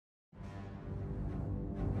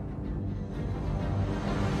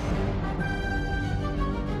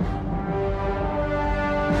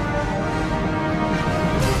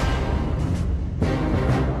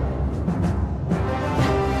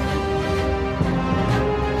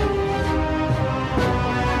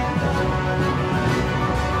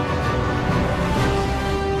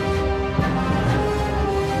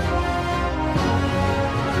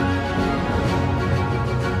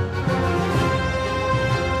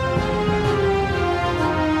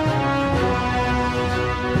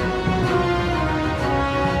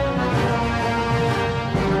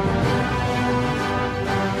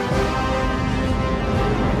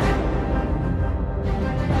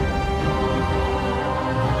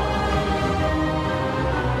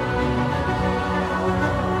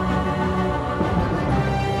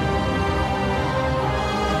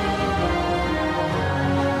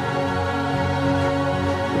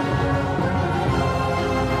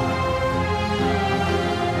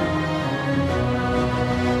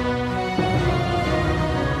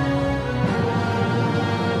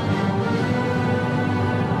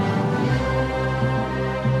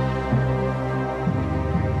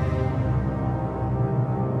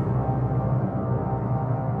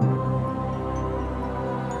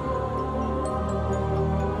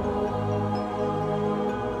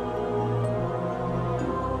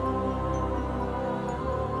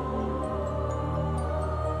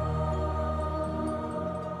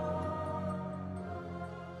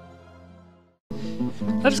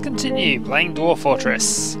Let us continue playing Dwarf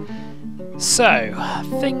Fortress. So,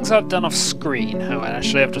 things I've done off screen. Oh, and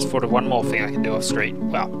actually I've just thought of one more thing I can do off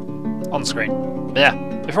screen. Well, on screen. But yeah,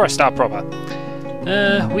 before I start proper.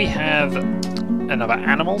 We have another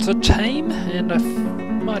animal to tame, and I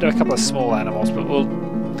might do a couple of small animals, but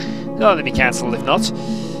they'll only be cancelled if not.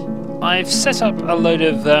 I've set up a load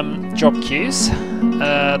of job queues.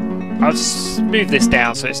 I've moved this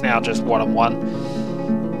down so it's now just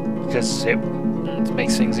one-on-one, because it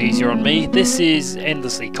makes things easier on me. This is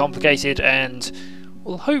endlessly complicated and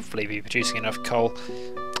will hopefully be producing enough coal.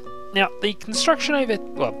 Now, the construction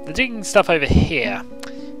the digging stuff over here,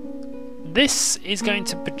 this is going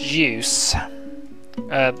to produce,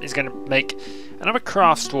 is going to make another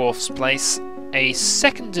crafts dwarf's place, a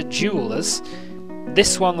second jeweler's.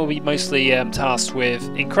 This one will be mostly tasked with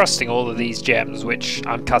encrusting all of these gems, which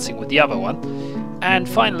I'm cutting with the other one. And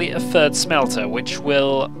finally, a third smelter, which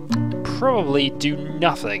will probably do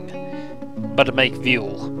nothing but to make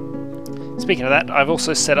fuel. Speaking of that, I've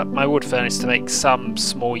also set up my wood furnace to make some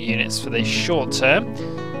small units for the short term,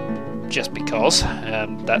 just because,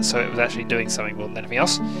 that's so it was actually doing something more than anything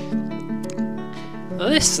else.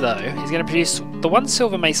 This, though, is going to produce the one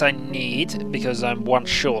silver mace I need, because I'm one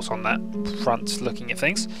short on that front looking at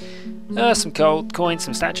things. Some gold coins,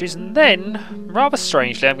 some statues, and then, rather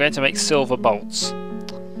strangely, I'm going to make silver bolts.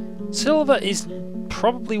 Silver is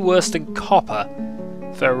probably worse than copper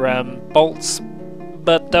for bolts,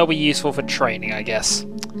 but they'll be useful for training, I guess.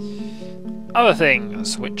 Other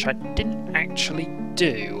things, which I didn't actually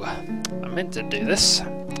do. I meant to do this.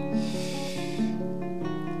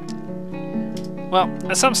 Well,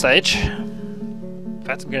 at some stage, in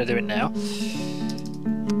fact I'm going to do it now,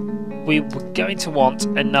 we were going to want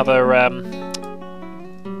another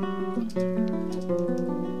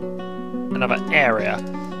area.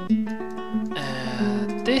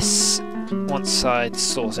 This, once I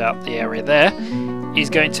sort out the area there, is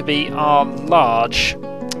going to be our large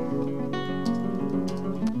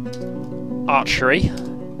archery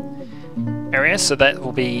area, so that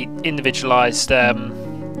will be individualised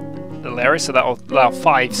little area, so that will allow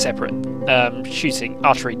 5 separate shooting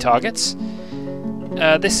archery targets.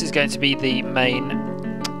 This is going to be the main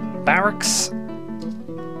barracks,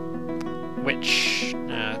 which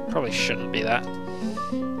probably shouldn't be that.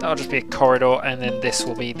 That'll just be a corridor, and then this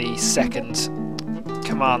will be the second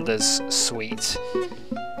commander's suite.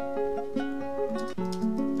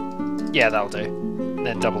 Yeah, that'll do. And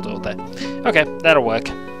then double door there. Okay, that'll work.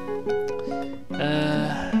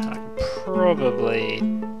 I can probably...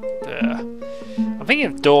 I'm thinking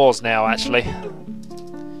of doors now, actually.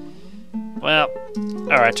 Well,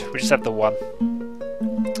 alright, we just have the one.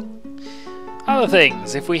 Other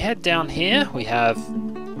things, if we head down here, we have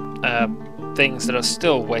things that are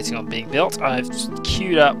still waiting on being built. I've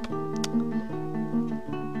queued up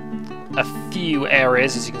a few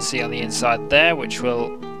areas, as you can see on the inside there, which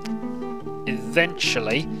will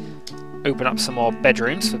eventually open up some more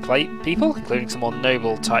bedrooms for people, including some more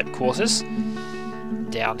noble type quarters.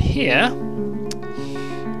 Down here,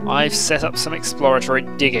 I've set up some exploratory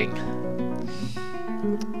digging,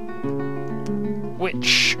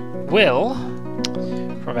 which will,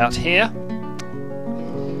 from about here,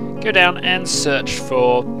 go down and search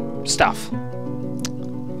for stuff.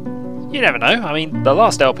 You never know. I mean, the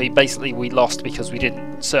last LP, basically we lost because we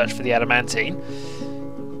didn't search for the adamantine,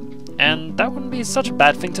 and that wouldn't be such a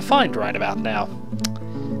bad thing to find right about now.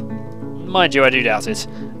 Mind you, I do doubt it.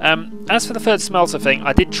 As for the third smelter thing,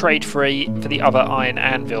 I did trade for the other iron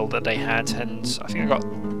anvil that they had, and I think I got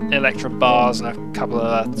electrum bars and a couple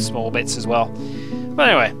of small bits as well. But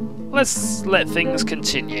anyway, let's let things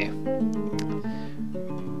continue.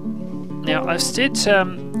 Now, I've did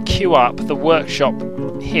queue up the workshop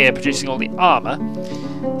here producing all the armour,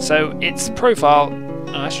 so its profile...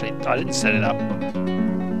 Oh, actually, I didn't set it up.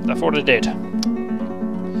 I thought I did.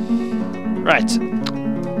 Right.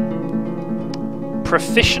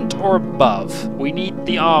 Proficient or above. We need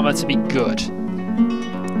the armour to be good.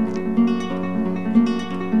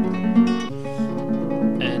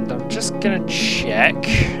 And I'm just gonna check.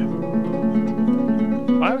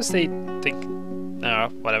 Why was they think? No,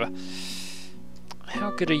 whatever.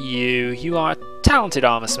 How good are you? You are a talented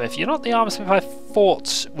armoursmith. You're not the armoursmith I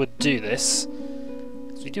thought would do this.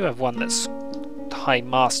 We do have one that's High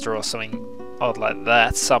Master or something odd like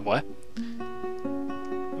that somewhere.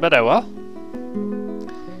 But oh well.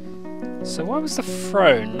 So why was the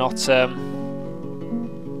throne not... it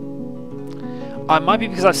might be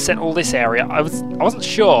because I've set all this area. I wasn't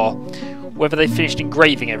sure whether they finished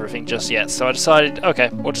engraving everything just yet, so I decided, okay,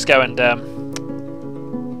 we'll just go and...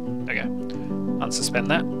 okay, unsuspend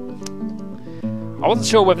that. I wasn't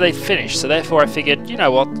sure whether they'd finished, so therefore I figured, you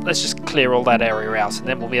know what, let's just clear all that area out and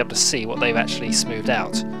then we'll be able to see what they've actually smoothed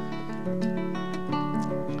out.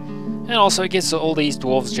 And also it gives all these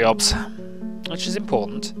dwarves jobs, which is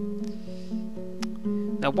important.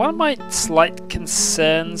 Now, one of my slight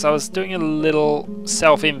concerns, I was doing a little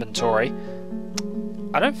self-inventory.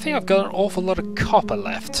 I don't think I've got an awful lot of copper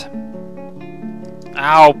left.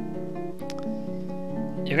 Ow!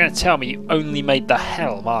 You're going to tell me you only made the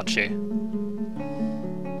helm, aren't you?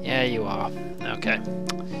 Yeah, you are. Okay.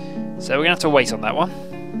 So we're going to have to wait on that one.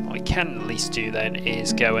 What we can at least do then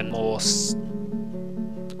is go and more...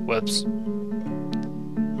 Whoops.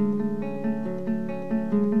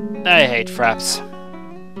 I hate fraps.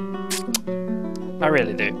 I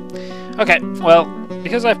really do. Okay, well,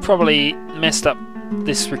 because I've probably messed up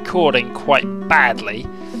this recording quite badly,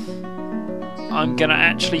 I'm gonna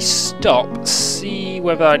actually stop, see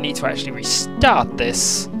whether I need to actually restart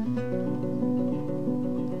this,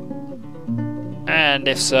 and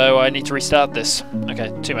if so, I need to restart this.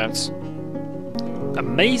 Okay, 2 moments.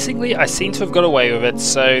 Amazingly, I seem to have got away with it,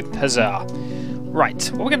 so huzzah.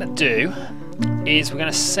 Right, what we're gonna do is we're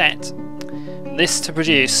gonna set this to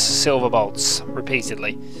produce silver bolts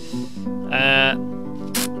repeatedly.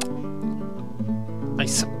 I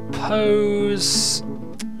suppose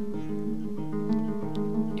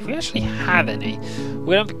if we actually have any,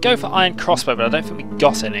 we're going to go for iron crossbow, but I don't think we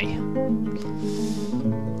got any.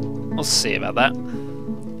 We'll see about that.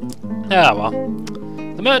 Ah well,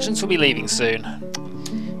 the merchants will be leaving soon.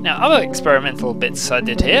 Now, other experimental bits I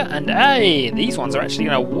did here, and hey, these ones are actually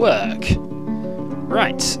going to work.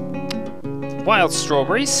 Right. Wild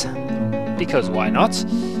strawberries, because why not?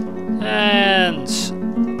 And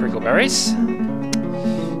prickleberries.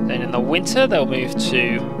 Then in the winter they'll move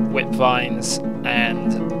to whipvines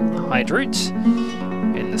and hydroot.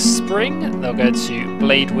 In the spring they'll go to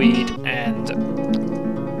bladeweed and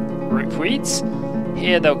rootweeds.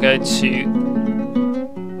 Here they'll go to...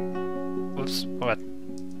 Whoops, what?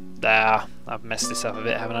 Ah, I've messed this up a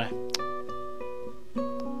bit, haven't I?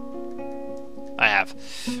 I have.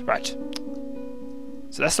 Right.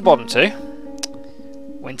 So that's the bottom two.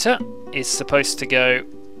 Winter is supposed to go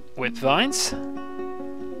with vines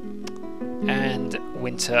and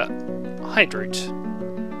winter hydroot.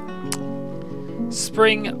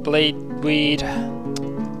 Spring bladeweed,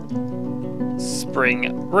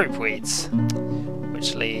 spring rootweeds,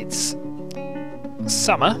 which leads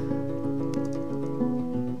summer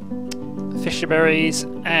fisherberries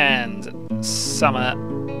and summer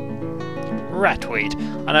ratweed.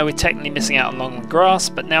 I know we're technically missing out on long grass,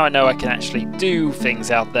 but now I know I can actually do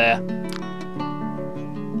things out there.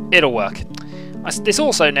 It'll work. This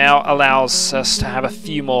also now allows us to have a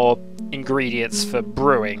few more ingredients for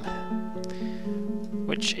brewing,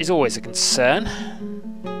 which is always a concern.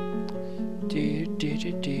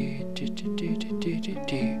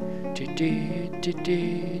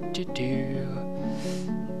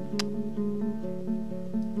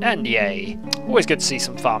 And yay, always good to see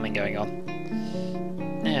some farming going on.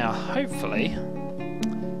 Now, hopefully,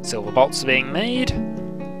 silver bolts are being made. And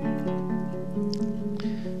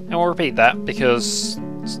we'll repeat that because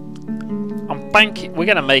I'm banking. We're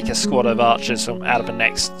going to make a squad of archers from out of the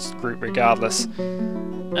next group, regardless.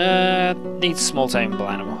 Needs small tameable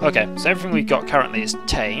animal. Okay, so everything we've got currently is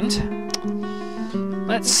tamed.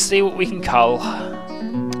 Let's see what we can cull.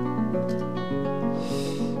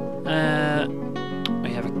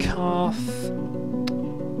 We have a calf.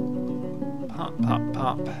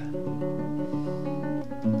 Pop.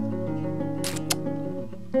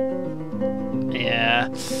 Yeah.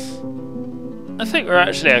 I think we're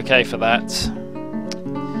actually okay for that.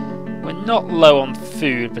 We're not low on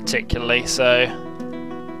food particularly, so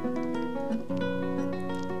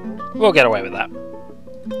we'll get away with that.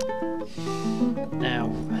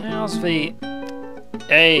 Now, how's the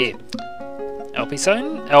LP's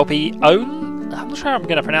own? I'm not sure how I'm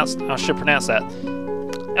going to pronounce. I should pronounce that.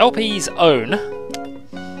 LP's own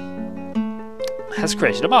has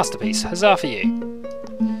created a masterpiece. Huzzah for you.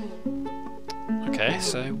 Okay,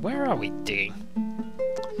 so where are we digging?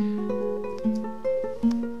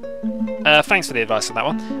 Thanks for the advice on that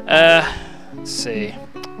one. Let's see.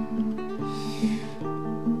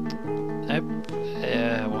 Nope.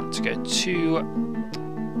 I want to go to...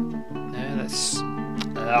 No, that's...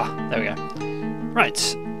 there we go.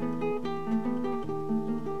 Right.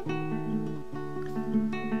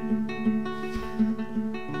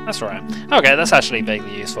 That's right. Okay, that's actually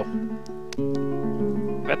vaguely useful.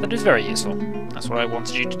 But that is very useful. That's what I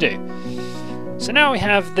wanted you to do. So now we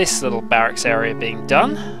have this little barracks area being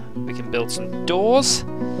done. We can build some doors.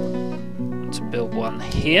 To build one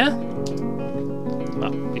here.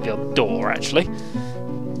 Well, we build a door, actually.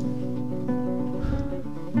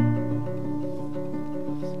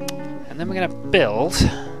 And then we're going to build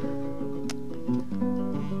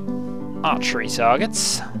archery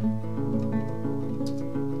targets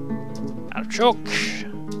out of chalk.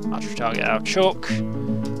 Archery target out of chalk.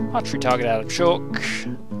 Archery target out of chalk.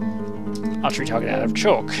 Archery target out of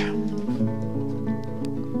chalk.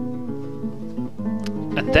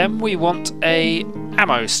 And then we want a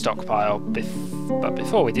ammo stockpile. But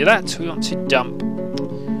before we do that, we want to dump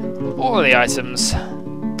all of the items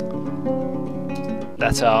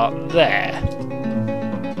that are there.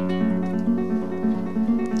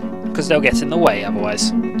 Because they'll get in the way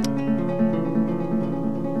otherwise.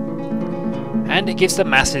 And it gives the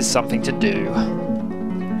masses something to do.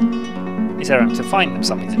 Instead of having to find them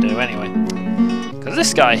something to do anyway. Because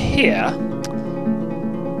this guy here...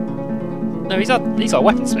 No, he's our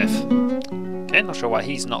weaponsmith. Okay, not sure why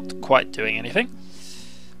he's not quite doing anything.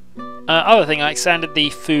 Other thing, I expanded the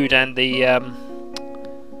food and the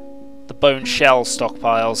bone shell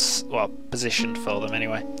stockpiles. Well, positioned for them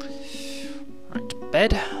anyway. Right,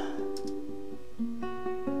 bed.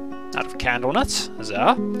 Out of candle nuts,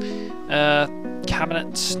 huzzah.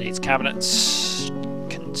 Cabinet, needs cabinets.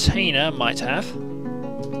 Container, might have.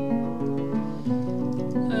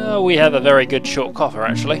 We have a very good short coffer,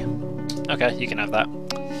 actually. Okay, you can have that.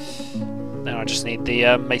 Now I just need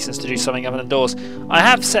the masons to do something other than doors. I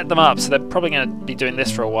have set them up, so they're probably going to be doing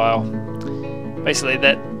this for a while. Basically,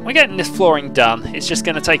 we're getting this flooring done. It's just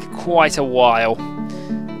going to take quite a while.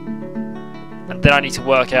 And then I need to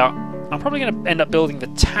work out... I'm probably going to end up building the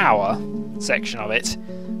tower section of it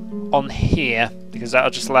on here, because that'll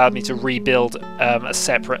just allow me to rebuild a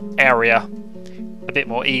separate area a bit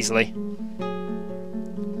more easily.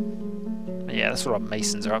 But yeah, that's what our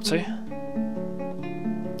masons are up to.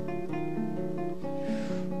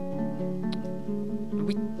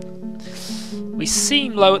 We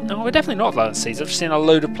seem low... No, we're definitely not low on seeds. I've just seen a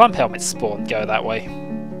load of plum helmets spawn go that way.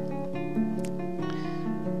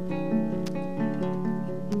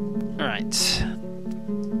 Right.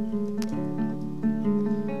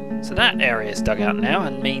 So that area is dug out now,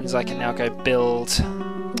 and means I can now go build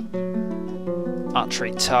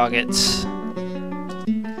archery targets.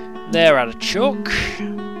 They're out of chalk.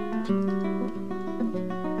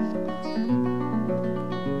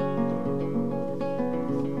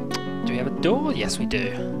 Do we have a door? Yes, we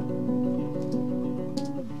do.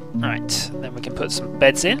 Right, then we can put some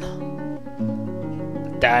beds in.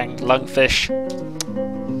 Dang, lungfish.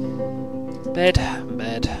 Bed,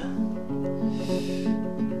 bed.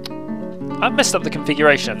 I've messed up the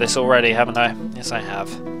configuration of this already, haven't I? Yes, I have.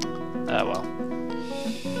 Oh well.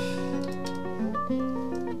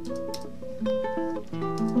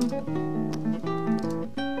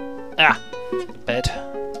 Ah! Bed.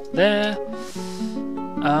 There.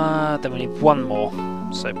 Then we need one more.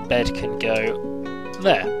 So bed can go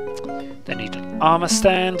there. Then need an armour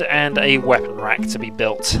stand and a weapon rack to be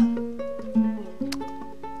built.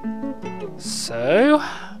 So,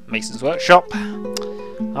 Mason's Workshop,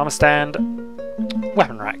 armour stand,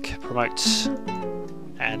 weapon rack, promote,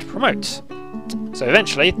 and promote. So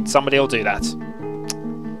eventually, somebody will do that.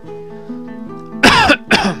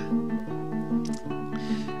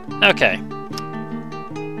 Okay.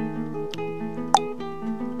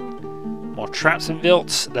 More traps have been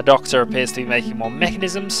built. The Doctor appears to be making more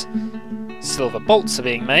mechanisms. Silver bolts are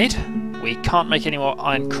being made. We can't make any more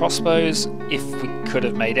iron crossbows, if we could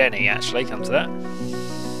have made any, actually, come to that.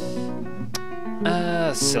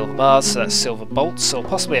 Silver bars, so that's silver bolts, or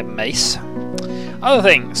possibly a mace. Other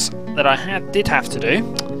things that I did have to do.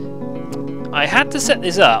 I had to set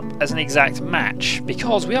this up as an exact match,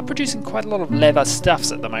 because we are producing quite a lot of leather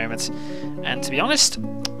stuffs at the moment. And to be honest,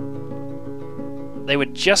 they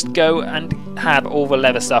would just go and have all the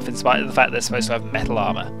leather stuff in spite of the fact they're supposed to have metal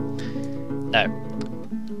armour. No.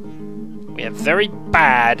 We have very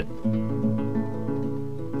bad...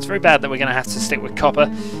 It's very bad that we're going to have to stick with copper,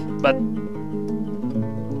 but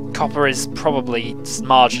copper is probably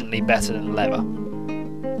marginally better than leather.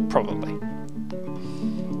 Probably.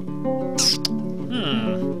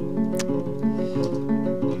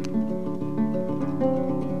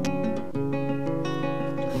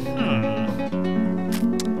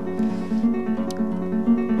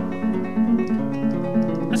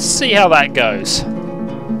 Let's see how that goes.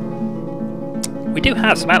 We do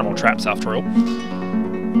have some animal traps after all.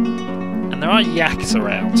 And there are yaks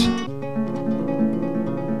around.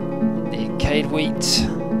 The decayed wheat.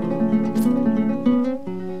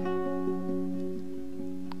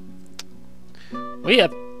 We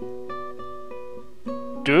have...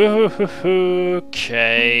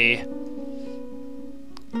 Okay.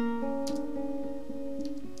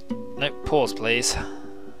 pause please.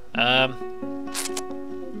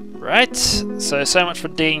 Right, so much for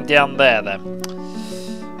digging down there then.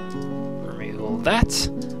 Remove all that.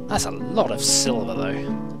 That's a lot of silver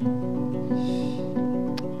though.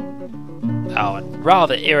 Oh, and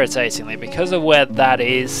rather irritatingly, because of where that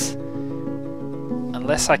is,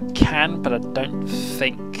 unless I can, but I don't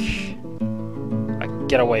think I can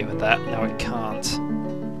get away with that. No, I can't.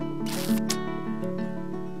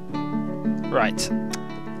 Right.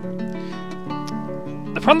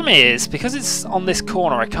 The problem is, because it's on this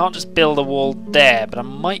corner, I can't just build a wall there, but I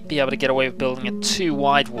might be able to get away with building a too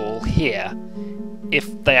wide wall here,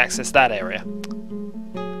 if they access that area.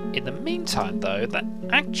 In the meantime, though, that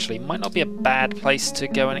actually might not be a bad place to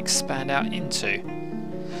go and expand out into.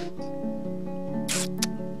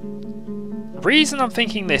 The reason I'm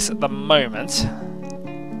thinking this at the moment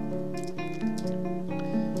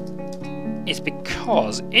is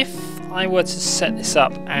because if I were to set this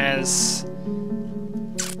up as...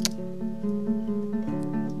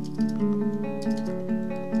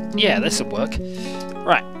 yeah, this would work.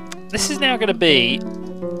 Right, this is now going to be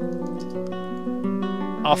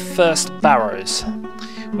our first barrows,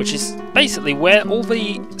 which is basically where all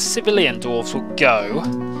the civilian dwarves will go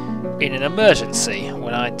in an emergency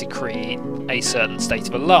when I decree a certain state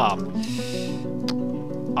of alarm,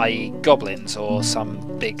 i.e. goblins or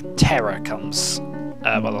some big terror comes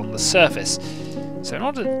along the surface. So in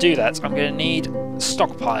order to do that, I'm going to need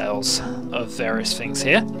stockpiles of various things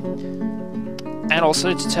here, and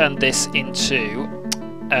also to turn this into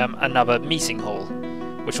another meeting hall,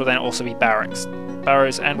 which will then also be barrows,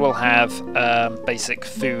 and we'll have basic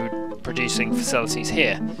food producing facilities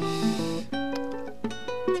here.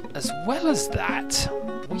 As well as that,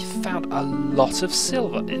 we found a lot of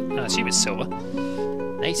silver. I assume it's silver.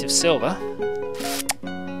 Native silver.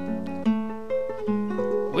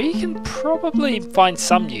 We can probably find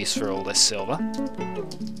some use for all this silver.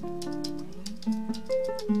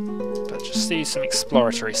 But just do some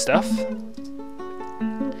exploratory stuff.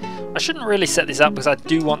 I shouldn't really set this up because I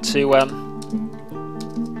do want to...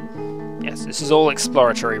 yes, this is all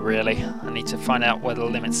exploratory really. I need to find out where the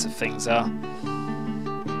limits of things are.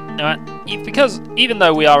 Because even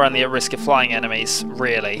though we are only at risk of flying enemies,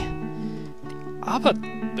 really, the other...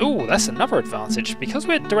 ooh, that's another advantage. Because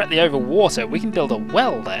we're directly over water, we can build a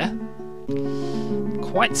well there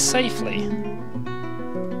quite safely.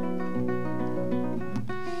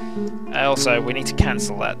 Also, we need to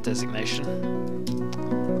cancel that designation.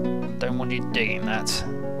 Don't want you digging that.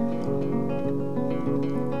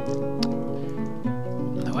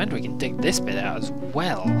 No wonder we can dig this bit out as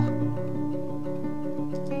well.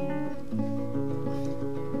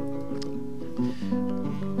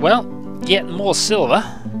 Well, yet more silver.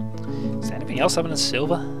 Is there anything else other than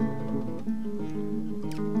silver?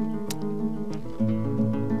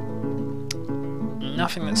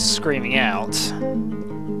 Nothing that's screaming out.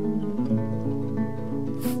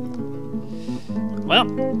 Well,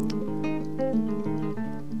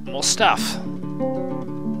 more stuff.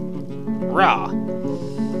 Rah.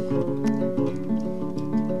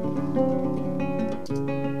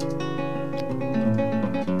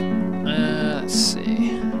 Let's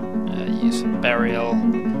see. Use for burial.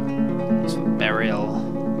 Use for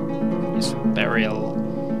burial. Use for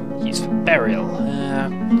burial. Use for burial.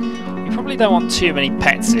 We probably don't want too many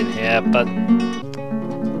pets in here, but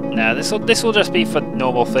no, this will just be for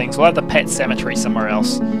normal things. We'll have the pet cemetery somewhere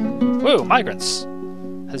else. Whoa, migrants!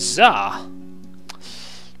 Huzzah!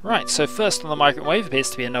 Right, so first on the migrant wave appears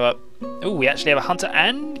to be another... oh, we actually have a hunter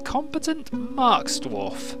and competent marks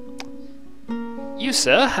dwarf. You,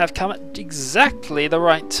 sir, have come at exactly the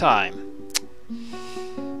right time.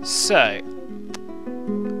 So,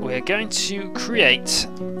 we're going to create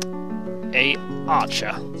a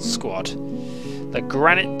archer squad. The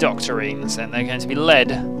Granite Doctorines, and they're going to be led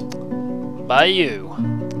by you.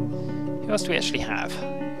 Who else do we actually have?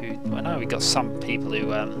 I know we've got some people who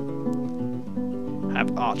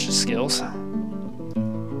have archer skills.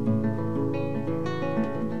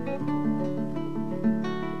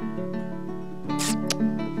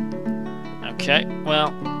 Okay,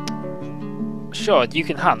 well, sure, you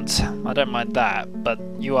can hunt. I don't mind that, but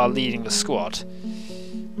you are leading the squad.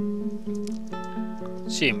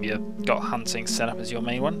 Assume you've got hunting set up as your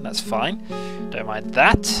main one, that's fine. Don't mind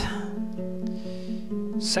that.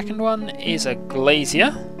 Second one is a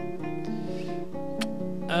glazier.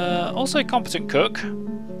 Also a competent cook. You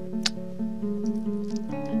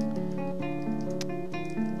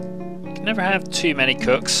can never have too many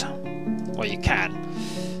cooks. Well, you can.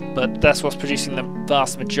 But that's what's producing the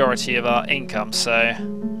vast majority of our income, so...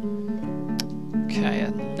 okay,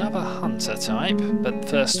 another hunter type, but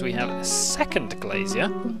first we have a second glazier.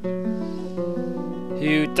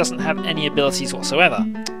 who doesn't have any abilities whatsoever.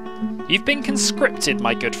 You've been conscripted,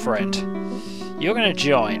 my good friend. You're going to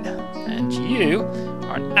join, and you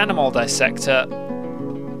are an animal dissector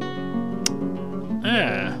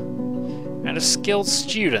and a skilled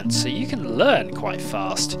student, so you can learn quite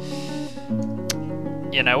fast.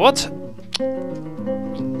 You know what?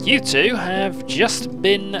 You two have just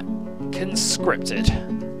been conscripted.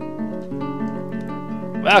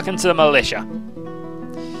 Welcome to the militia.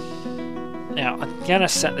 Now, I'm going to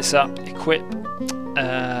set this up, equip,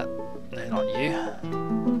 no, not you.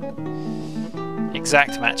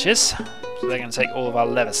 Exact matches, so they're going to take all of our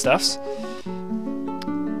leather stuffs.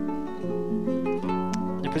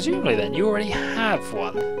 And presumably then, you already have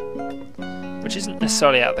one, which isn't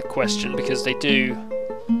necessarily out of the question because they do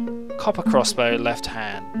copper crossbow, left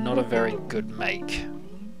hand, not a very good make.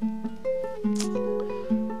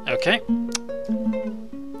 Okay.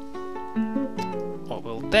 What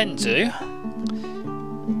we'll then do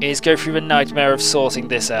is go through the nightmare of sorting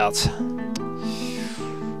this out.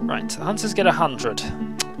 Right, the hunters get 100.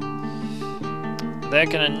 They're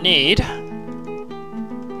going to need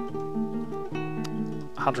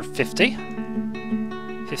 150.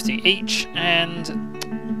 50 each, and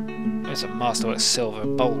there's a Masterwork silver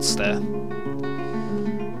bolts there.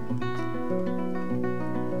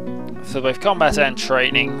 For both combat and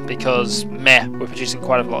training, because, meh, we're producing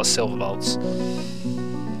quite a lot of silver bolts.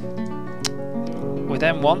 We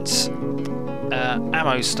then want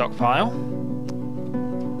ammo stockpile.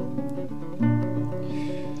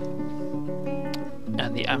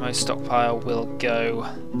 And the ammo stockpile will go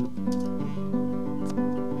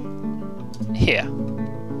here.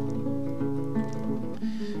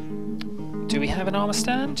 Do we have an armor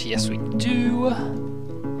stand? Yes, we do.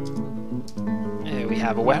 We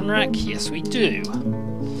have a weapon rack? Yes, we do.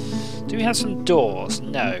 Do we have some doors?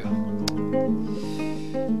 No.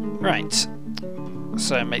 Right.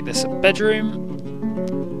 So make this a bedroom.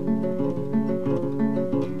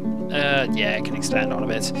 Yeah, it can expand on a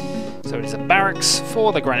bit. So it is a barracks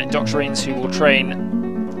for the Granite Doctrines who will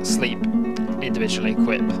train, sleep, individually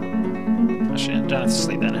equip. Actually, I don't have to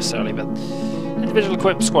sleep there necessarily, but individual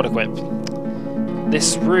equip, squad equip.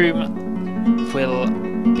 This room will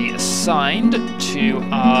be assigned to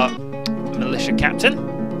our militia captain.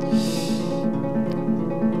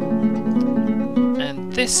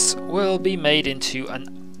 And this will be made into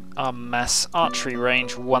our mass archery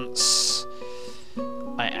range once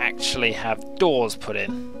I actually have doors put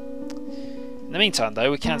in. In the meantime,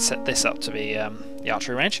 though, we can set this up to be the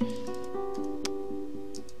archery range.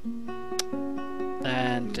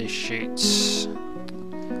 And they shoot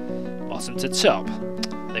bottom to top.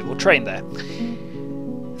 They will train there.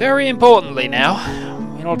 Very importantly now,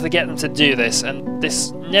 in order to get them to do this, and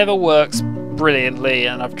this never works brilliantly,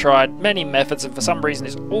 and I've tried many methods, and for some reason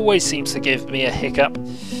it always seems to give me a hiccup,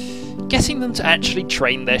 getting them to actually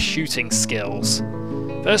train their shooting skills.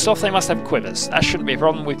 First off, they must have quivers. That shouldn't be a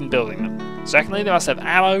problem, we've been building them. Secondly, they must have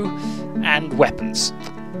ammo and weapons.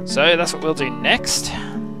 So that's what we'll do next.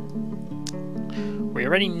 We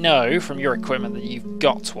already know from your equipment that you've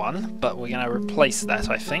got one, but we're going to replace that,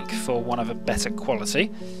 I think, for one of a better quality.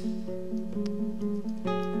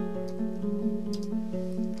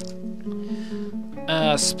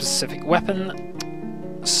 A specific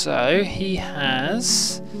weapon. So he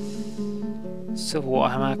has silver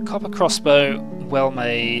warhammer, copper crossbow, well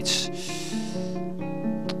made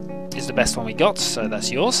is the best one we got, so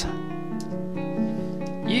that's yours.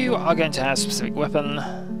 You are going to have specific weapon.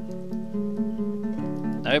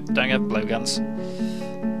 Nope, don't get blowguns.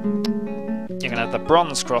 You're going to have the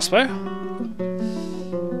bronze crossbow. And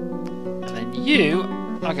then you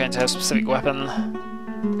are going to have specific weapon.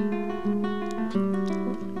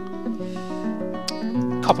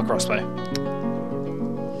 Copper crossbow.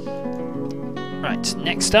 Right,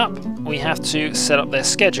 next up we have to set up their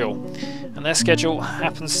schedule. And their schedule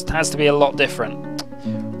has to be a lot different.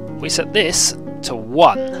 We set this to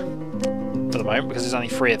 1 for the moment because there's only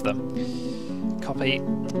 3 of them. Copy.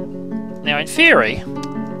 Now, in theory,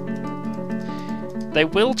 they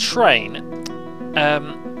will train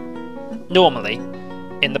normally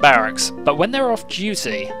in the barracks, but when they're off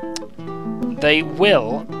duty, they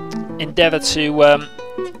will endeavour to.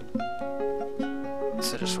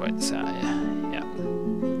 So just wait this out here. Yeah.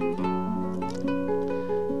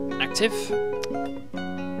 Active.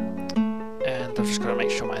 And I've just got to make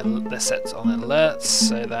sure they're set on alerts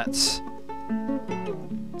so that.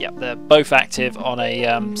 Yep, they're both active on a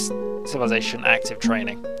civilization active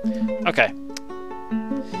training. Okay.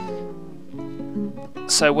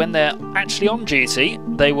 So when they're actually on duty,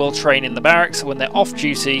 they will train in the barracks. When they're off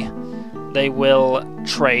duty, they will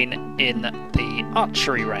train in the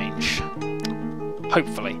archery range.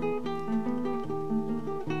 Hopefully.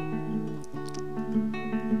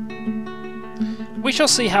 We shall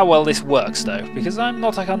see how well this works though, because I'm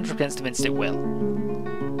not 100% convinced it will.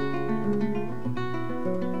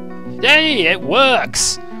 Yay! It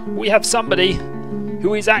works! We have somebody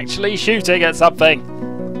who is actually shooting at something!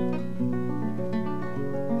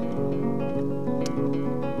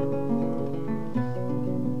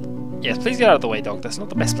 Yes, please get out of the way, dog. That's not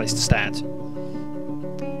the best place to stand.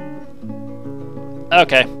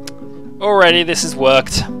 Okay. Already this has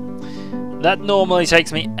worked. That normally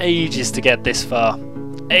takes me ages to get this far.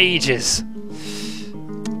 Ages.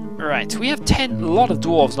 Right, we have a lot of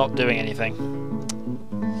dwarves not doing anything.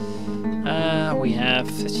 We have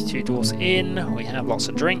 32 dwarves in, we have lots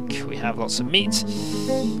of drink, we have lots of meat.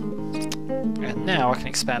 And now I can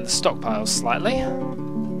expand the stockpiles slightly.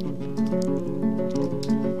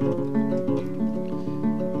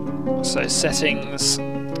 So settings,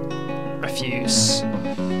 refuse,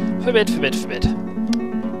 forbid, forbid, forbid.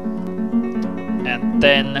 And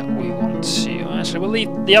then we want to... Actually, we'll leave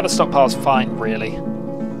the other stockpiles fine, really.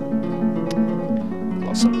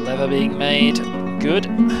 Lots of leather being made. Good.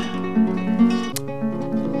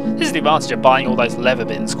 This is the advantage of buying all those leather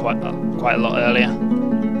bins quite a lot earlier.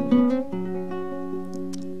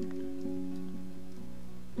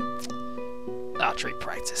 Archery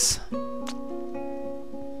practice.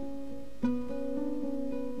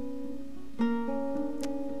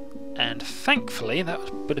 And thankfully, that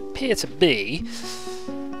would appear to be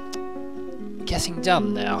getting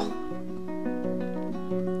done now.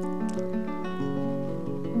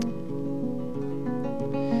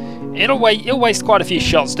 It'll waste quite a few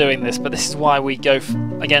shots doing this, but this is why we go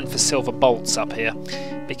again for silver bolts up here,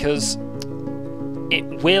 because it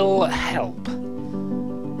will help.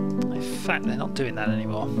 In fact, they're not doing that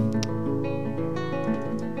anymore.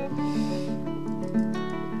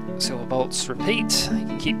 Silver bolts, repeat. You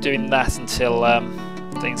can keep doing that until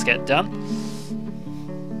things get done.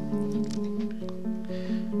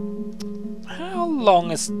 How long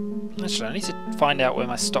is... Actually, I need to find out where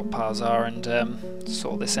my stockpiles are and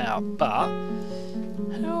sort this out, but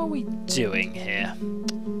how are we doing here?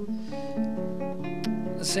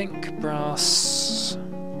 Zinc, brass,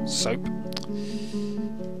 soap.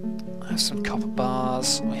 I have some copper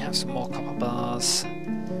bars. We have some more copper bars.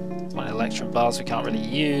 One electrum bars we can't really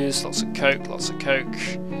use. Lots of coke, lots of coke.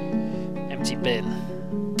 Empty bin.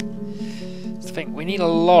 I think we need a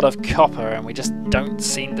lot of copper and we just don't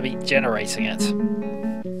seem to be generating it.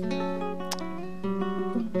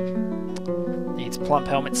 Needs plump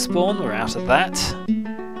helmet spawn, we're out of that.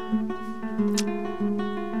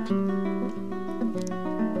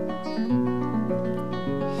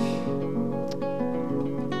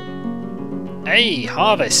 Hey,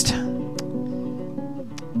 harvest!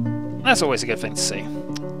 That's always a good thing to see.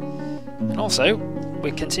 And also,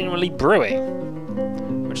 we're continually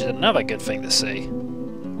brewing, which is another good thing to see.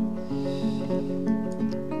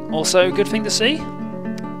 Also, a good thing to see?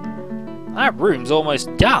 That room's almost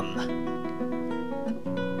done.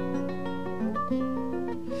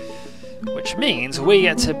 Which means we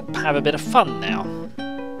get to have a bit of fun now.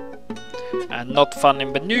 And not fun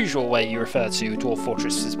in the usual way you refer to Dwarf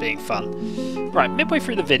Fortress as being fun. Right, midway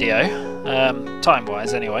through the video,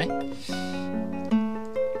 time-wise anyway.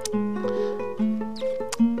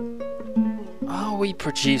 Are we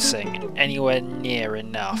producing anywhere near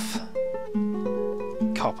enough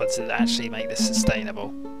copper to actually make this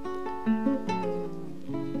sustainable?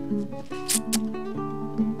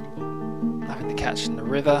 Nothing to catch in the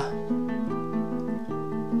river.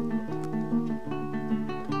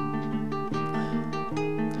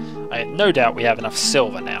 I have no doubt we have enough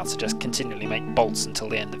silver now to just continually make bolts until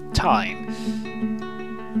the end of time.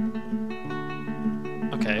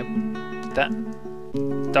 Okay,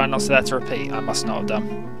 did I not say that to repeat? I must not have done.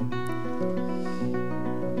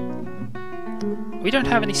 We don't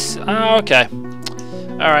have any... Oh, okay.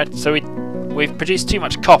 Alright, so we've produced too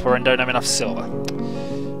much copper and don't have enough silver.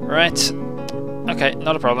 Right. Okay,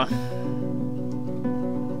 not a problem.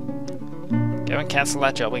 Go and cancel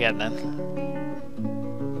that job again then.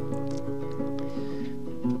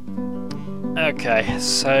 Okay,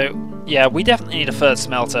 so yeah, we definitely need a third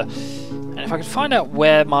smelter, and if I could find out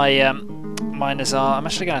where my miners are, I'm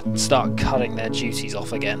actually going to start cutting their duties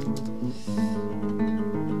off again.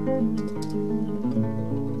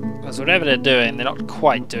 Because whatever they're doing, they're not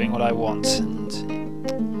quite doing what I want. And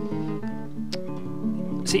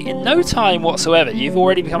see, in no time whatsoever, you've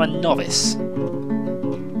already become a novice,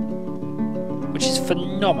 which is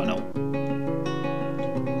phenomenal.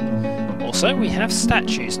 Also, we have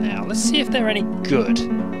statues now. Let's see if they're any good.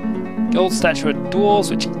 Gold statue of dwarves,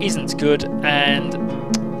 which isn't good, and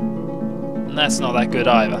And that's not that good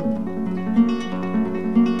either.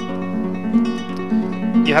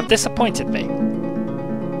 You have disappointed me.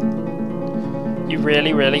 You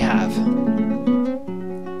really, really have.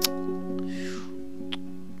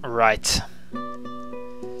 Right.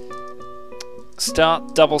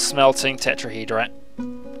 Start double smelting tetrahedrite.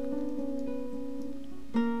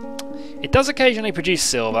 It does occasionally produce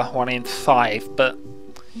silver, 1 in 5, but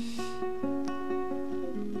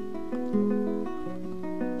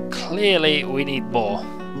clearly we need more.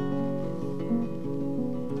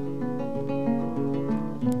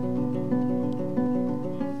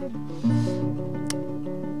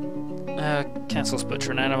 Cancels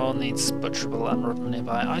butcher an animal, needs butcherable unrotten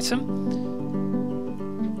nearby item.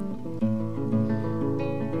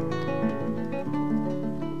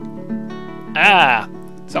 Ah!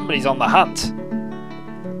 Somebody's on the hunt.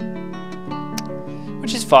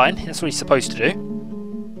 Which is fine, that's what he's supposed to do.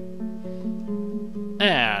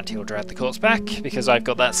 And he'll drag the corpse back, because I've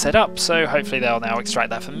got that set up, so hopefully they'll now extract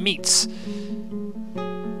that for meats.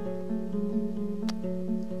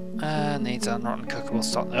 Needs unrotten cookable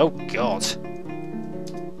stock. Oh god.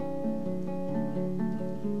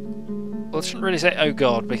 Well, I shouldn't really say oh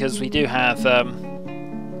god, because we do have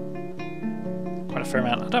quite a fair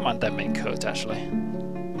amount. I don't mind them being cooked, actually.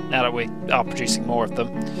 Now that we are producing more of them.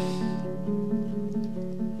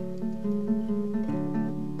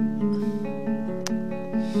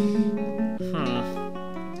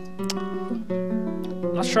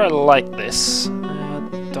 I'm not sure I like this.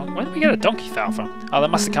 Where did we get a donkey fowl from? Oh, that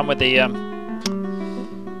must have come with the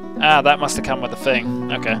that must have come with the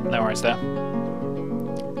thing. Okay, no worries there.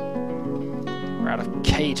 We're out of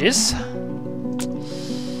cages.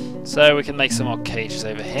 So we can make some more cages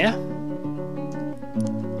over here.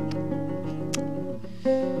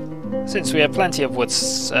 Since we have plenty of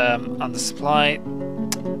woods under supply,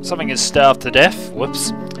 something is starved to death.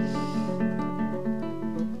 Whoops.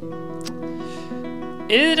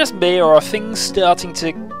 Is it just me, or are things starting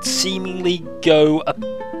to seemingly go a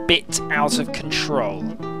bit out of control?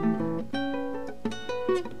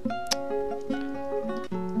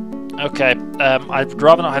 Okay, I'd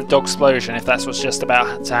rather not have dog explosion if that's what's just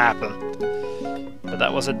about to happen. But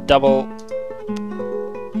that was a double...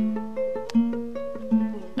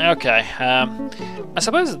 Okay, I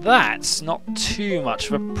suppose that's not too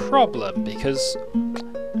much of a problem, because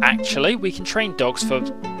actually we can train dogs for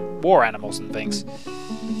war animals and things.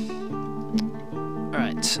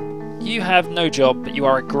 Right, you have no job, but you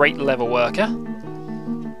are a great level worker.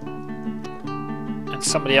 And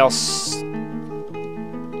somebody else...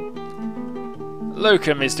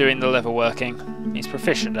 Locum is doing the level working. He's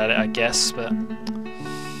proficient at it, I guess, but...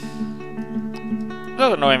 It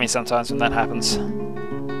does annoy me sometimes when that happens.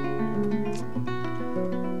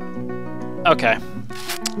 Okay.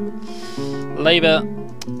 Labour.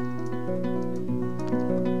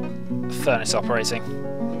 Furnace operating.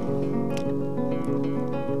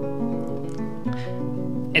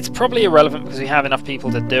 It's probably irrelevant because we have enough people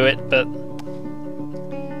to do it, but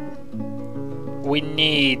we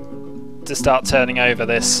need to start turning over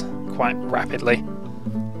this quite rapidly.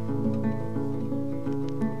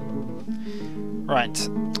 Right,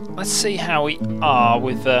 let's see how we are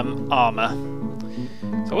with armour.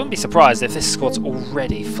 So I wouldn't be surprised if this squad's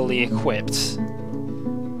already fully equipped.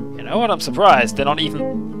 You know what, I'm surprised they're not even...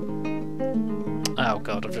 Oh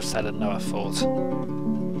god, I've just had another thought.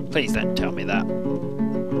 Please don't tell me that.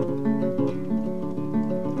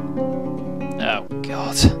 Oh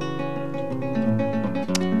god.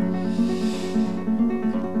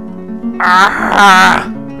 Ah!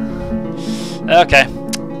 Okay.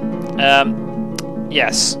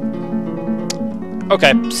 Yes.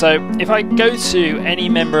 Okay, so if I go to any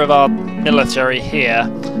member of our military here,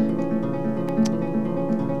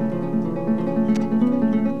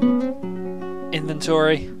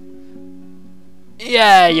 inventory.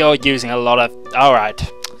 Yeah, you're using a lot of... Alright.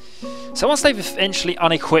 So once they've eventually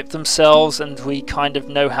unequipped themselves and we kind of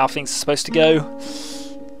know how things are supposed to go...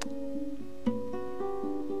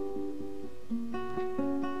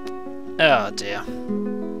 Oh dear.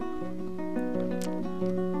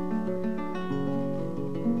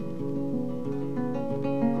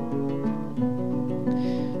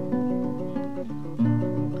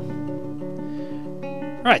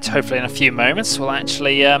 Right, hopefully in a few moments we'll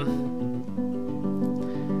actually be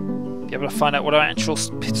able to find out what our actual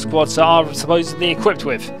squads are supposedly equipped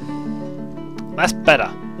with. That's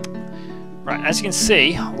better. Right, as you can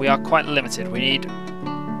see, we are quite limited. We need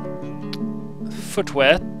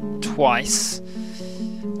footwear twice.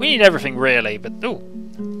 We need everything really, but ooh,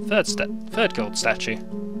 third gold statue.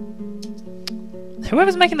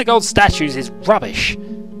 Whoever's making the gold statues is rubbish.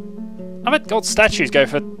 I bet gold statues go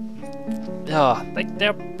for Oh,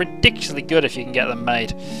 they're ridiculously good if you can get them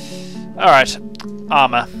made. Alright,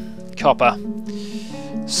 armour, copper.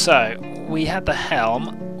 So, we had the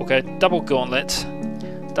helm. We'll go double gauntlet,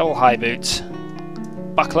 double high boot,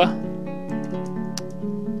 buckler,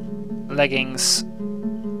 leggings,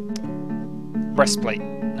 breastplate.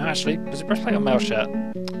 No, actually, was it breastplate or mail shirt?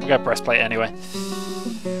 We'll go breastplate anyway.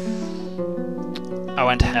 Oh,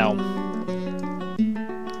 and helm.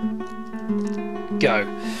 Go.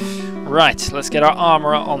 Right, let's get our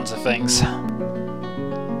armourer onto things.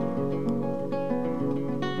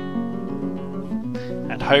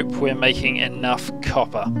 And hope we're making enough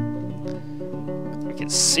copper. We can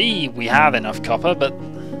see we have enough copper, but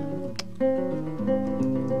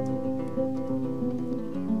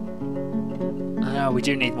no, we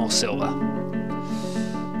do need more silver.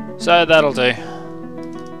 So that'll do.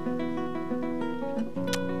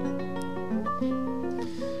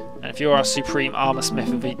 And if you're our supreme armor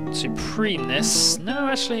smith of supremeness, no,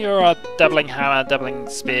 actually you're our doubling hammer, doubling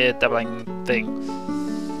spear, doubling thing.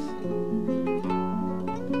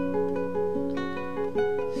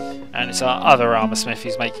 And it's our other armor smith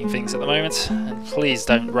who's making things at the moment. And please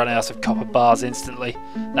don't run out of copper bars instantly.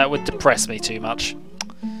 That would depress me too much.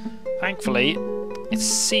 Thankfully, it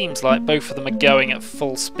seems like both of them are going at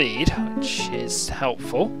full speed, which is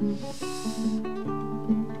helpful.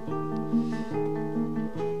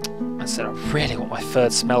 I said I really want my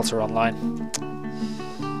third smelter online.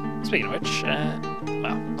 Speaking of which,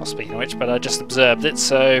 well, not speaking of which, but I just observed it,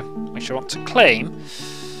 so we shall want to claim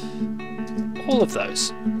all of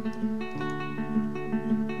those.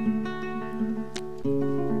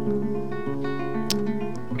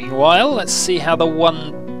 Meanwhile, let's see how the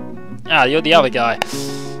one... Ah, you're the other guy.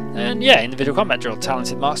 And yeah, individual combat drill.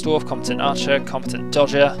 Talented Marks Dwarf, competent archer, competent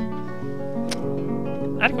dodger.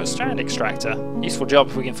 Adequate strand extractor. Useful job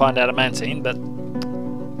if we can find out a mountain, but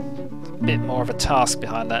a bit more of a task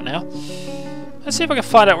behind that now. Let's see if I can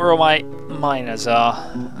find out where all my miners are.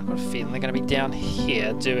 I've got a feeling they're going to be down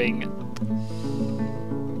here doing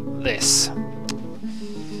this.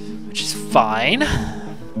 Which is fine.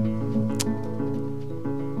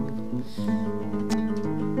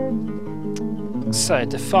 So,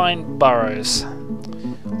 define burrows.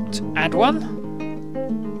 To add one.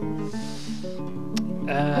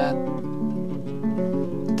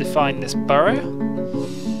 Define this burrow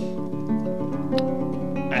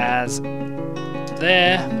as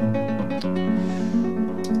there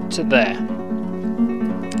to there.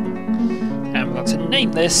 And we're going to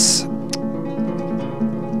name this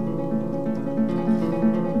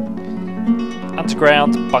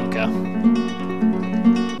Underground Bunker.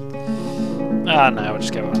 Ah, no, we'll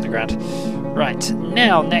just go underground. Right,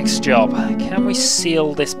 now, next job. Can we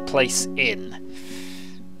seal this place in?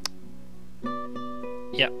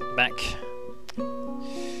 Yep, back. We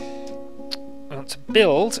want to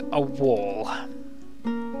build a wall.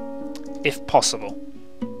 If possible.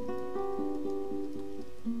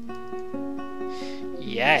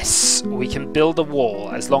 Yes, we can build a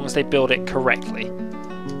wall, as long as they build it correctly.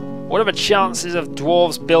 What are the chances of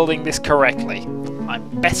dwarves building this correctly?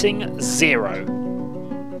 I'm betting 0.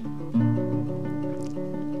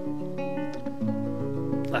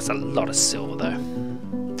 That's a lot of silver though.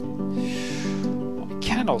 What we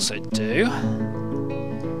can also do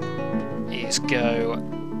is go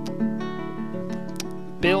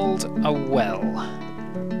build a well.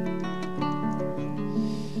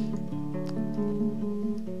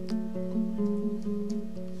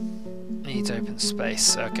 Needs open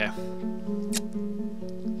space, okay.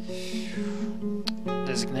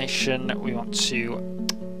 Designation, we want to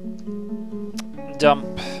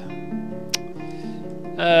dump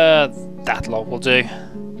that log will do,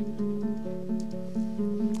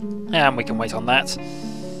 and we can wait on that.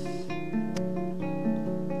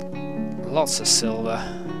 Lots of silver,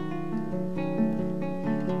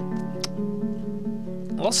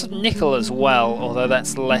 lots of nickel as well, although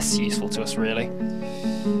that's less useful to us really.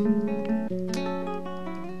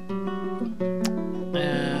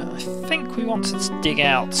 I think we wanted to dig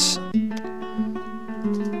out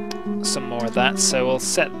some more of that, so we'll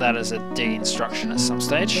set that as a dig instruction at some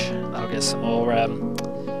stage. That'll get some more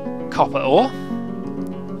copper ore.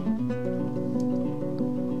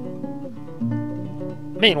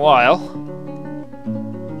 Meanwhile,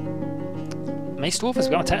 Mace Dwarf has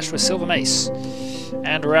become attached to a silver mace,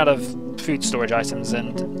 and we're out of food storage items,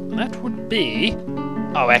 and that would be...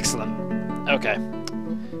 Oh, excellent. Okay.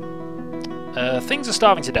 Things are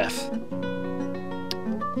starving to death.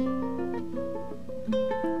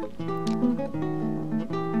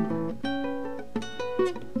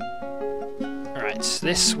 Right,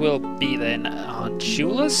 this will be then our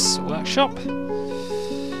jeweller's workshop.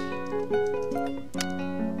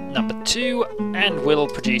 2, and we'll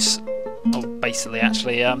produce, oh, basically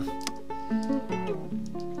actually,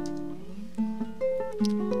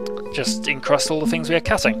 just encrust all the things we are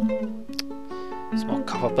cutting. Some more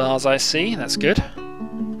copper bars I see, that's good.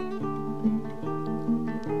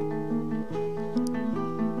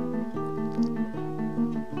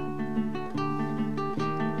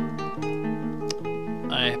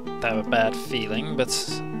 I have a bad feeling, but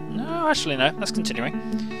no, actually no, that's continuing.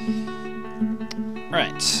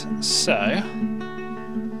 Right, so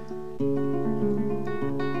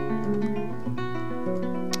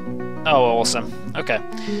oh, awesome. Okay,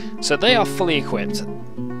 so they are fully equipped.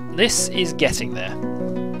 This is getting there.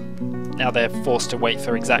 Now they're forced to wait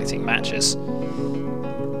for exacting matches.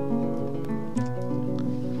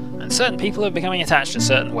 And certain people are becoming attached to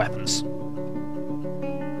certain weapons.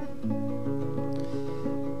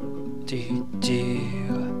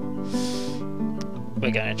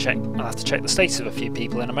 We're going to check. I'll have to check the status of a few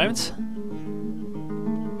people in a moment.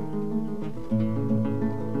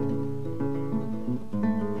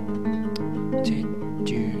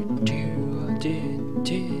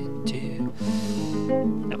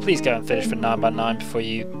 Now please go and finish for 9 by 9 before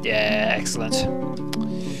you... Yeah, excellent.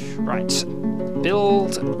 Right.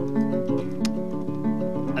 Build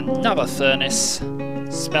another furnace.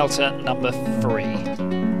 Smelter number 3.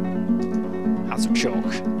 Out of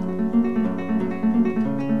chalk.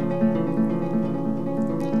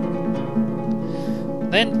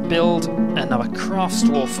 Then build another crafts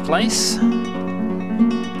dwarf place.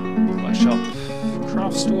 Workshop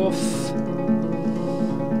crafts dwarf.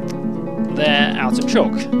 There, out of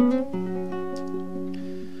chalk.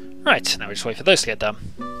 Right, now we just wait for those to get done.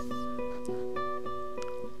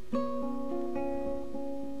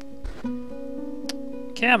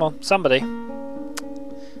 Come on, somebody.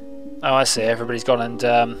 Oh, I see. Everybody's gone and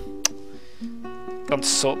gone to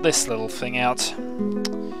sort this little thing out.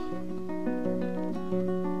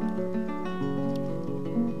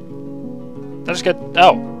 That's good.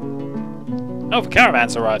 Oh, the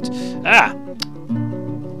caravan's arrived. Ah.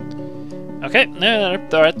 Okay. No.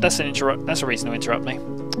 All right. That's an interrupt. That's a reason to interrupt me.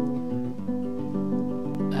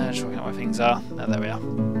 Just looking at where things are. Oh, there we are.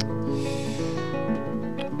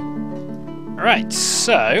 All right.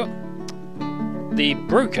 So the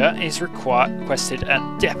broker is requested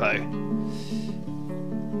at depot.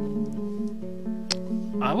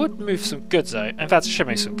 I would move some goods over. In fact, I should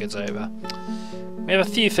move some goods over. We have a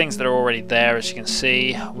few things that are already there, as you can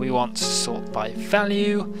see. We want to sort by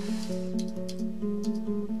value.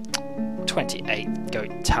 28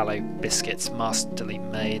 goat tallow biscuits, masterly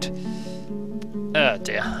made. Oh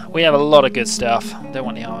dear, we have a lot of good stuff. Don't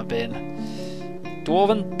want the armor bin.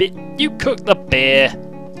 Dwarven bit. You cooked the beer.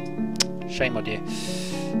 Shame on you.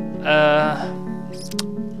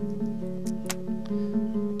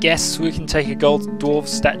 Guess we can take a gold dwarf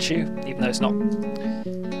statue, even though it's not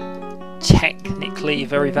technically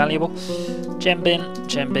very valuable. Gem bin,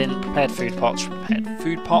 prepared food pot.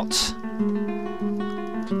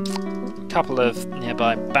 A couple of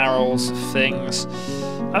nearby barrels of things.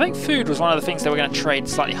 I think food was one of the things that we're going to trade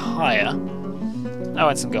slightly higher. Oh,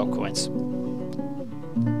 and some gold coins.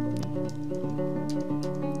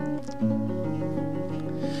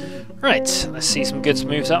 Right, let's see some goods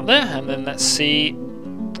moved up there, and then let's see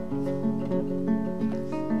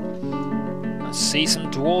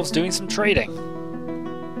some dwarves doing some trading.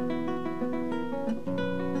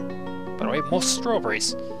 By the way, more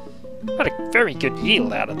strawberries. Had a very good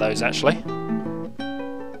yield out of those, actually.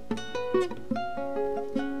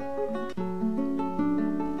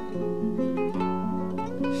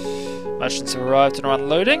 Merchants have arrived and are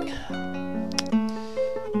unloading.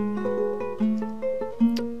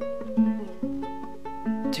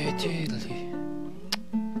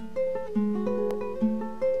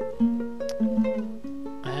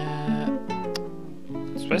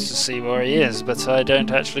 Supposed to see where he is, but I don't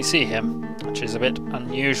actually see him, which is a bit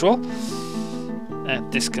unusual,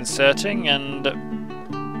 disconcerting, and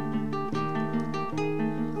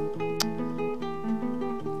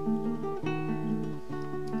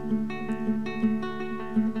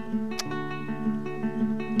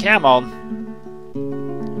come on.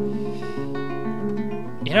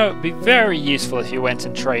 You know, it'd be very useful if you went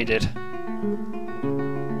and traded.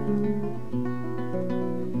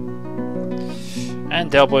 And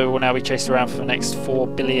Delboy will now be chased around for the next 4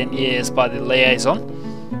 billion years by the liaison.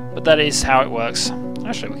 But that is how it works.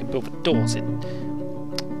 Actually, we can build the doors in.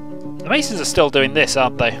 The masons are still doing this,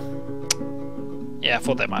 aren't they? Yeah, I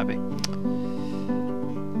thought they might be.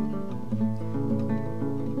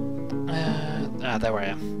 There I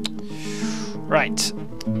am. Right.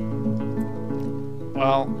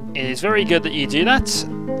 Well, it is very good that you do that.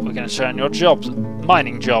 We're going to turn your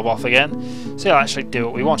mining job off again, so you'll actually do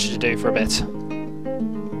what we want you to do for a bit.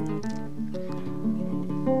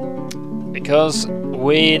 Because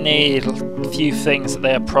we need a few things that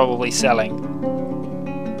they are probably selling.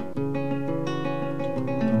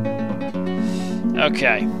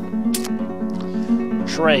 Okay.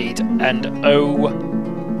 Trade, and oh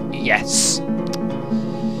yes.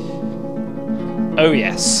 Oh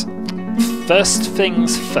yes. First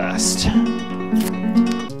things first.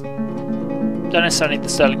 Don't necessarily need the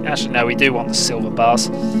sterling. Actually, no, we do want the silver bars.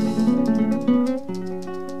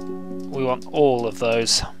 We want all of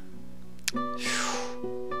those.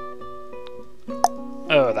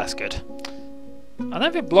 Oh, that's good. I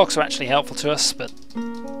don't think blocks are actually helpful to us, but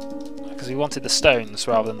because we wanted the stones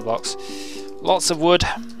rather than the blocks. Lots of wood.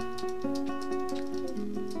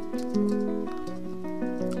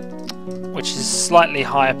 Which is slightly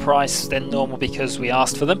higher price than normal because we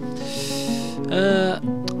asked for them.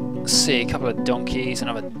 Let's see, a couple of donkeys,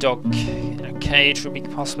 another dog in a cage would be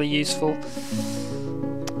possibly useful.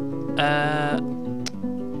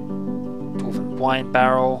 Dwarven wine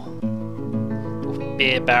barrel, dwarven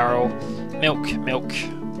beer barrel, milk,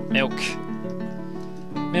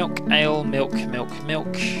 ale, milk,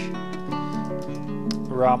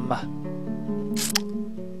 rum,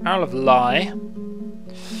 barrel of lye.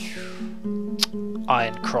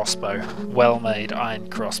 Iron crossbow. Well made iron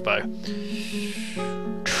crossbow.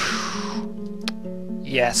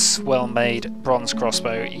 Yes, well made bronze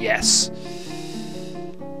crossbow, yes.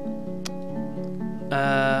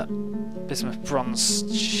 Bismuth bronze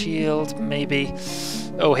shield, maybe.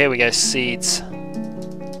 Oh, here we go, seeds.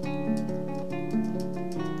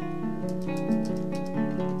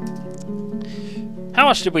 How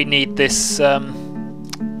much did we need this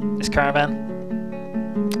this caravan?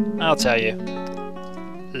 I'll tell you.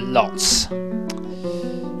 Lots.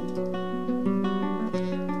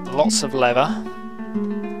 Lots of leather.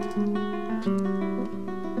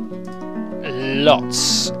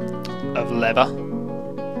 Lots of leather.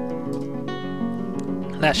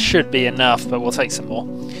 That should be enough, but we'll take some more.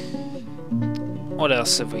 What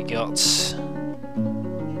else have we got?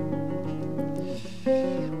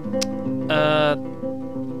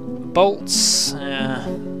 Bolts.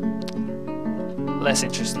 Less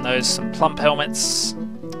interest in those. Some plump helmets.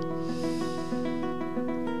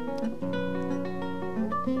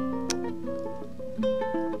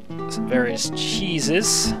 Some various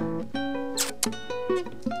cheeses.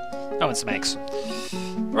 Oh, and some eggs.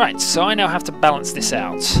 Right, so I now have to balance this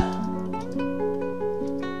out.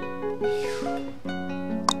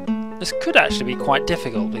 This could actually be quite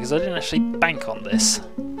difficult because I didn't actually bank on this.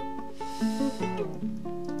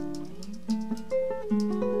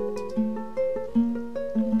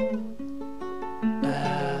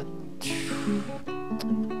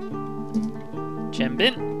 Gem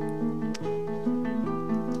bin.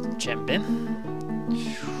 Gem bin.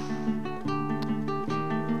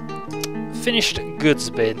 Finished goods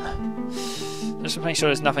bin. Just to make sure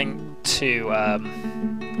there's nothing to...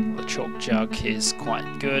 the chalk jug is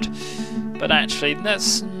quite good, but actually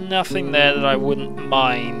there's nothing there that I wouldn't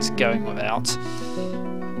mind going without.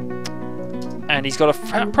 And he's got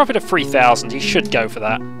a profit of 3,000, he should go for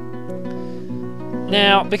that.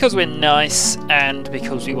 Now, because we're nice and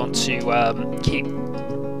because we want to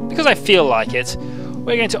because I feel like it,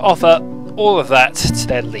 we're going to offer all of that to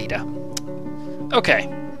their leader. Okay.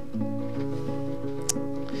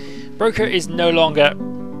 Broker is no longer...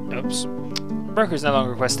 Oops. Broker is no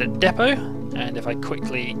longer requested at depot, and if I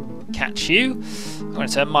quickly catch you, I'm going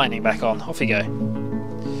to turn mining back on. Off you go.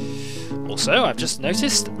 Also, I've just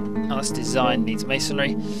noticed, this design needs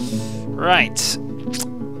masonry. Right.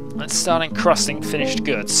 Let's start encrusting finished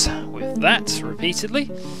goods with that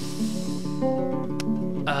repeatedly.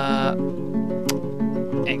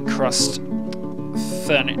 Encrust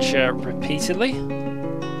furniture repeatedly.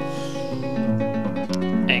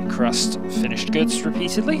 Encrust finished goods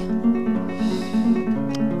repeatedly.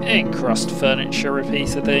 Encrust furniture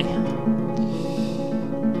repeatedly.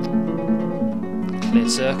 Clear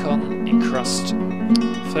zircon. Encrust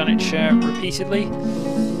furniture repeatedly.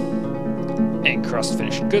 Encrust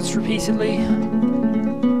finished goods repeatedly.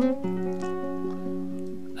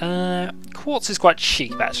 Quartz is quite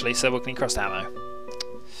cheap actually, so we can encrust ammo.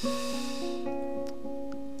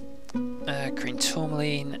 Green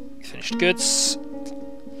tourmaline, finished goods.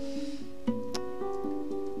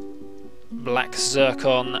 Black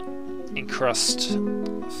zircon, encrust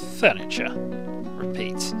furniture,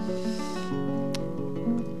 repeat.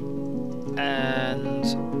 And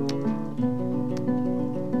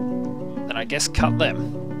then I guess cut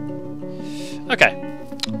them. Okay,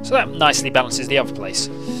 So that nicely balances the other place.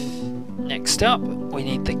 Next up, we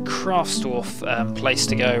need the craft dwarf place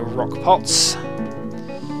to go rock pots,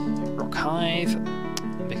 rock hive,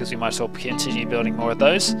 because we might as well continue building more of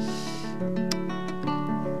those.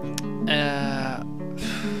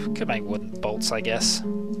 Could make wooden bolts, I guess.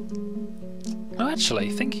 Oh,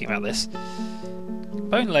 actually, thinking about this,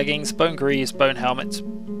 bone leggings, bone greaves, bone helmets,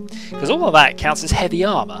 because all of that counts as heavy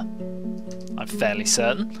armour. I'm fairly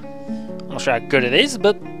certain. I'm not sure how good it is,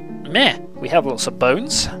 but meh, we have lots of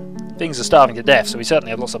bones. Things are starving to death, so we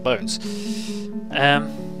certainly have lots of bones.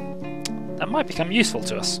 That might become useful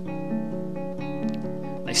to us.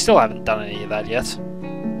 They still haven't done any of that yet.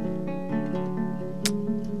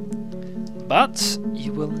 But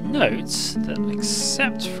you will note that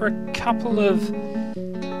except for a couple of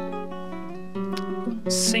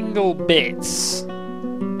single bits,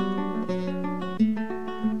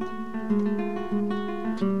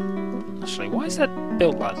 actually, why is that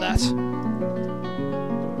built like that?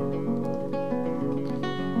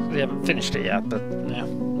 We haven't finished it yet, but yeah.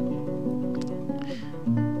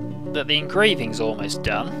 But the engraving's almost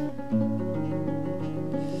done.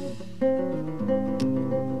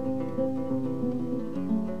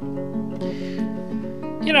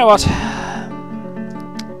 You know what?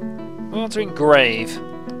 We want to engrave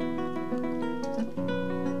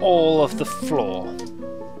all of the floor.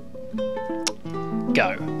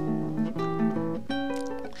 Go.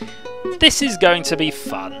 This is going to be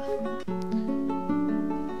fun.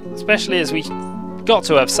 Especially as we got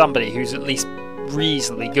to have somebody who's at least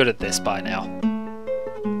reasonably good at this by now.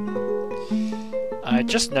 I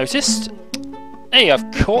just noticed... Hey, I've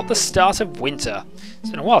caught the start of winter.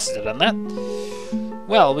 It's been a while since I've done that.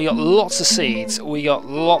 Well, we got lots of seeds. We got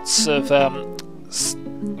lots of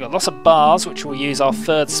bars, which we'll use our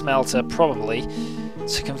third smelter probably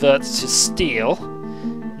to convert to steel.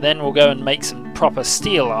 Then we'll go and make some proper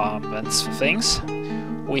steel armaments for things.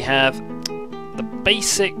 We have the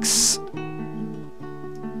basics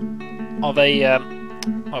of a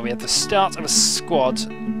well, we have the start of a squad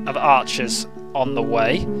of archers on the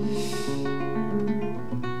way.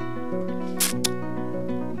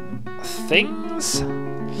 Things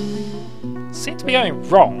seem to be going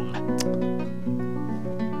wrong.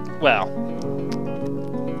 Well,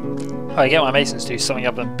 I get my masons to do something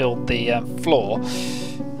up and build the floor,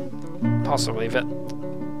 possibly, but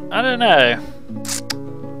I don't know.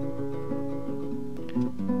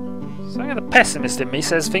 Something of the pessimist in me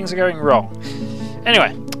says things are going wrong.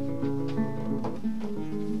 Anyway,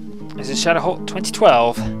 this is Shadowhawk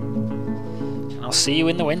 2012, and I'll see you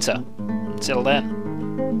in the winter. Until then.